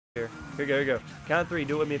Here we go, here we go. Count of three,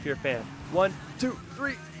 do it with me if you're a fan. 1, 2,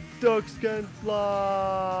 3. Ducks can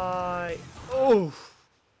fly. Oof.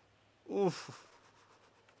 Oof.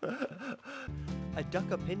 A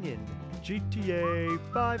duck opinion. GTA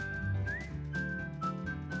 5.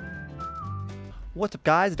 What's up,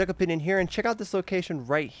 guys? Duck Opinion here, and check out this location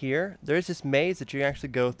right here. There's this maze that you can actually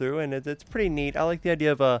go through, and it's pretty neat. I like the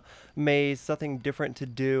idea of a maze, something different to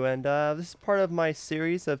do, and this is part of my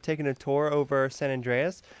series of taking a tour over San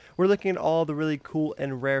Andreas. We're looking at all the really cool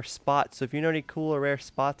and rare spots, so if you know any cool or rare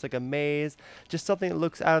spots like a maze, just something that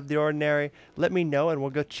looks out of the ordinary, let me know, and we'll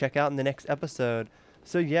go check out in the next episode.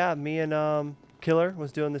 So yeah, me and Killer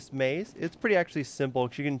was doing this maze. It's pretty actually simple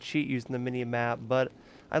because you can cheat using the mini map, but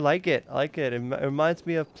I like it. I like it. It reminds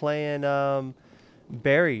me of playing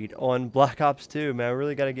Buried on Black Ops 2. Man, I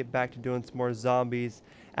really got to get back to doing some more zombies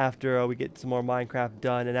after we get some more Minecraft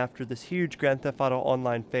done and after this huge Grand Theft Auto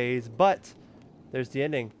Online phase. But there's the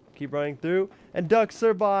ending. Keep running through, and Duck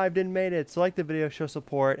survived and made it. So like the video, show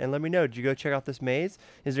support, and let me know, did you go check out this maze?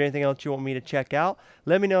 Is there anything else you want me to check out?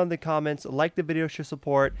 Let me know in the comments. Like the video, show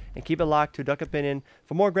support, and keep it locked to Duck Opinion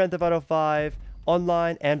for more Grand Theft Auto 5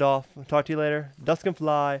 online and off. Talk to you later. Ducks can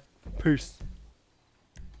fly. Peace.